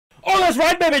That's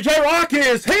right, baby. J-Rocc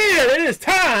is here. It is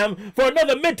time for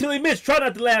another Mentally Mitch Try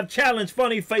Not to Laugh Challenge.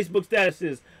 Funny Facebook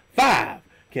statuses 5.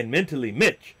 Can Mentally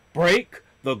Mitch break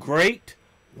the great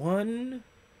one?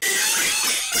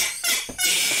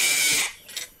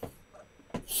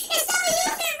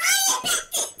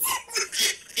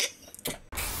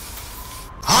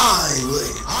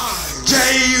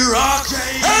 J-Rocc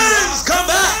has come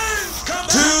back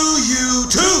to you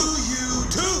too.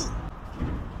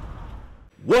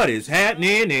 What is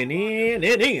happening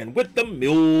in with the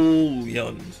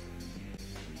millions?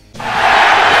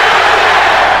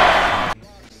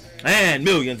 And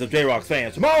millions of J-Rocc's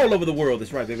fans from all over the world.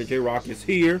 That's right, baby. J-Rocc is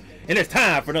here. And it's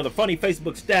time for another funny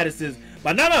Facebook statuses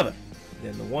by none other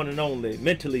than the one and only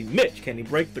Mentally Mitch. Can he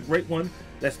break the great one?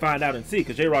 Let's find out and see,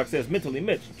 because J-Rocc says Mentally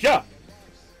Mitch just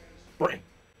break.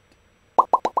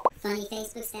 Funny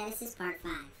Facebook statuses part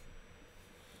 5.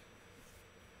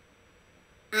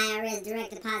 IRS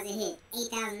direct deposit hit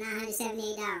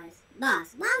 $8,978.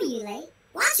 Boss, why were you late?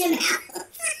 Watch your mouth.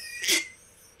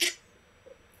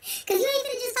 Cause you ain't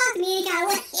finna just talk to me any kind of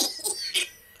way.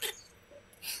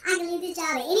 I can leave this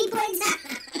job at any point in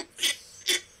time.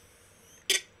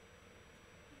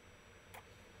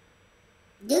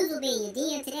 Dudes will be in your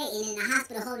DM today and in the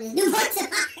hospital holding his newborn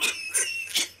tomorrow.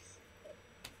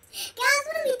 Guys,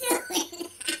 what are we doing?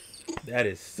 That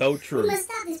is so true. We must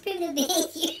stop this primitive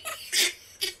behavior.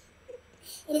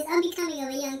 It is unbecoming of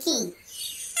a young king.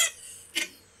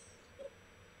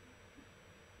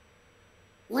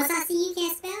 Once I see you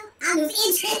can't spell, I lose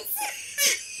interest.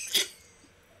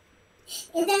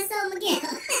 Is that so, Miguel?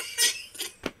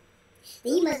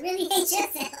 Then you must really hate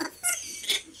yourself.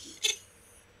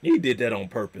 He did that on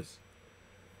purpose.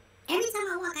 Every time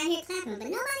I walk, I hear clapping, but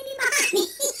nobody be behind me.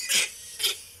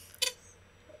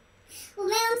 Well,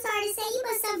 man, I'm sorry to say, you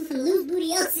must suffer from loose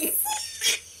bootyosis.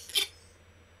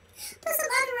 Put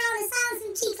some underwear on and silence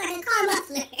some cheeks like a car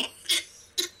muffler.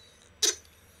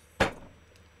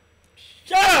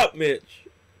 Shut up, Mitch.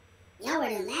 Y'all wear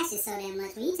them lashes so damn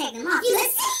much. When you take them off, you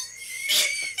look sick.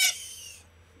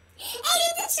 Ain't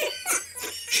it the truth?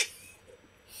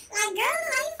 Like, girl,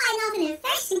 look like you fighting off an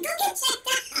infection. Go get checked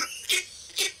out.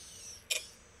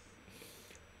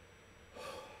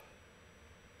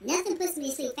 Nothing puts me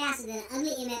to sleep faster than an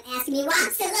ugly MF asking me why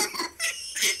I'm still up.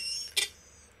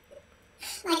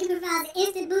 Like it provides an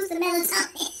instant boost of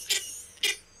melatonin.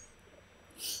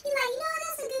 You're like, you know what,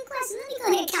 that's a good question. Let me go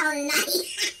ahead and call it a night.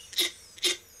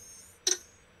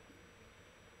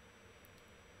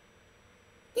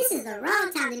 This is the wrong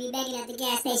time to be begging at the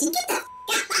gas station. Get the f***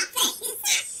 out my face.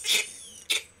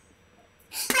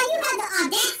 Like, you have the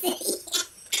audacity.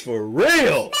 For real.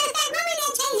 Matter of fact, remember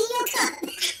that change in your cup.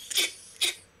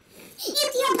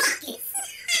 Empty your pockets.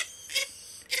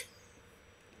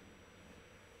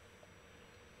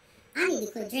 I need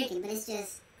to quit drinking, but it's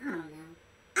just, I don't know.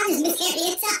 I just miss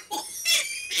Harriet Tubman.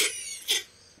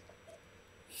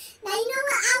 Now, you know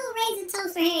what? I will raise a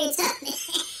toast for Harriet Tubman.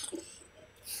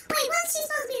 Wait, wasn't she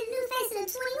supposed to be the new face of the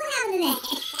 20? What happened to that?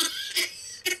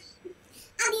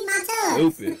 I need my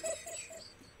tubs. Stupid.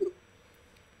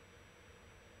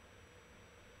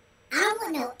 I don't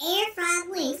want no air-fried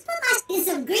wings. Put my shit in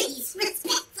some grease,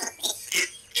 respectfully.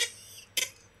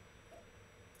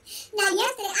 Now,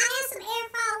 yesterday, I had some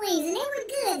air-fried wings, and they were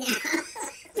good now.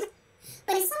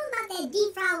 But it's something about that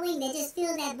deep-fried wing that just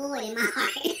fills that void in my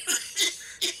heart.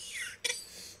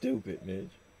 Stupid,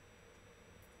 Mitch.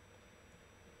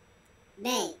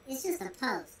 Babe, it's just a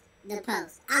post. The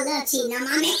post. I love cheating on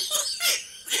my man.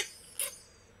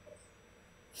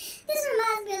 This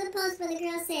reminds me of the post where the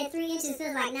girl said 3 inches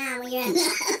feels like 9 when you're in love.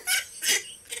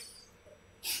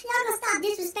 Y'all gonna stop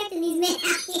disrespecting these men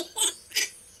out here.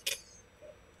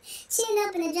 Chin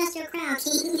up and adjust your crown,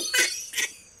 king.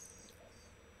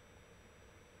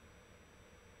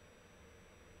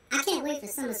 I can't wait for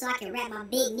summer so I can wrap my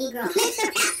big Negro lips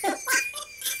around the wire.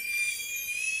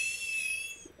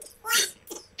 What?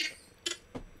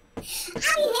 I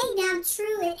be hating how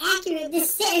true and accurate this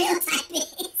stereotype is.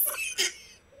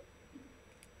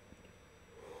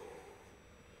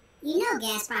 You know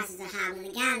gas prices are high when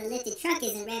the guy in the lifted truck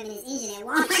isn't revving his engine at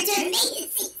Walmart during mating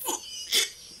season.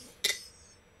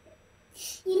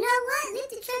 You know what?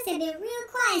 Lifted trucks have been real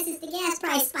quiet since the gas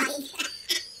price spike.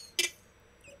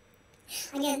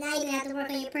 I guess now you're going to have to work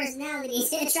on your personality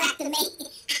to attract the mate.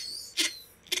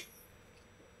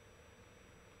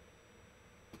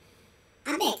 I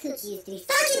bet Coochie used to be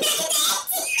funky back in the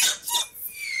 1800s.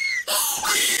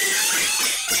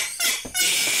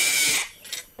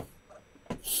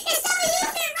 If some of you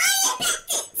have been writing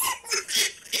back then,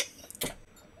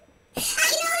 I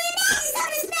can only imagine some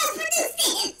of the smells produced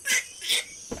then.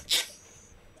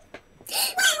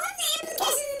 Wait, what's the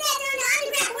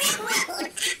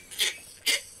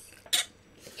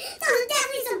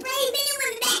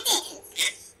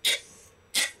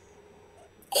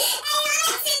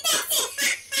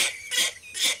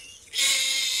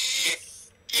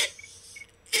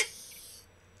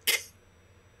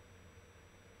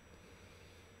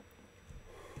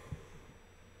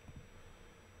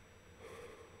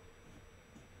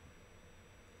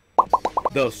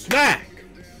The smack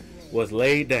was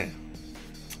laid down.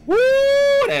 Woo!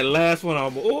 That last one.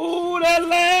 Ooh, that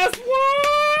last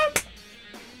one.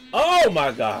 Oh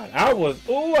my God! I was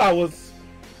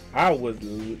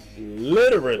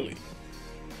literally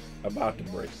about to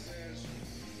break.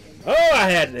 Oh, I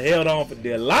had to held on for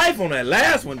dear life on that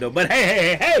last one though. But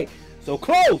hey, so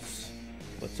close,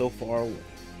 but so far away.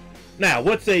 Now,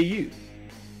 what say you?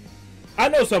 I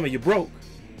know some of you broke.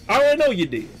 I already know you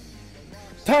did.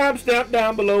 Timestamp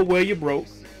down below where you broke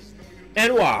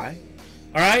and why.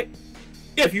 All right.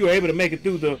 If you were able to make it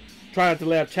through the Trying to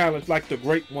Laugh challenge like the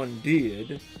great one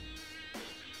did,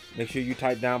 make sure you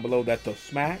type down below that the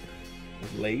smack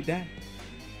was laid down.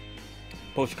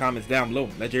 Post your comments down below.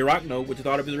 Let J-Rocc know what you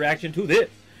thought of his reaction to this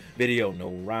video. No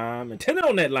rhyme intended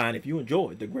on that line. If you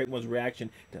enjoyed the great one's reaction,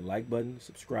 then like button,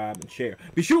 subscribe, and share.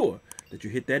 Be sure that you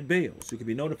hit that bell so you can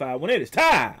be notified when it is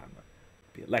time to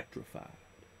be electrified.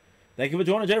 Thank you for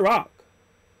joining J-Rocc.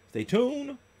 Stay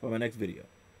tuned for my next video.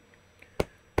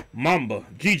 Mamba,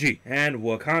 Gigi, and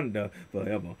Wakanda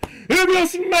forever. If you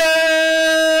smell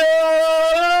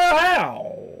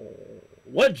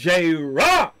what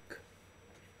J-Rocc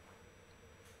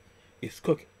is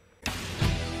cooking.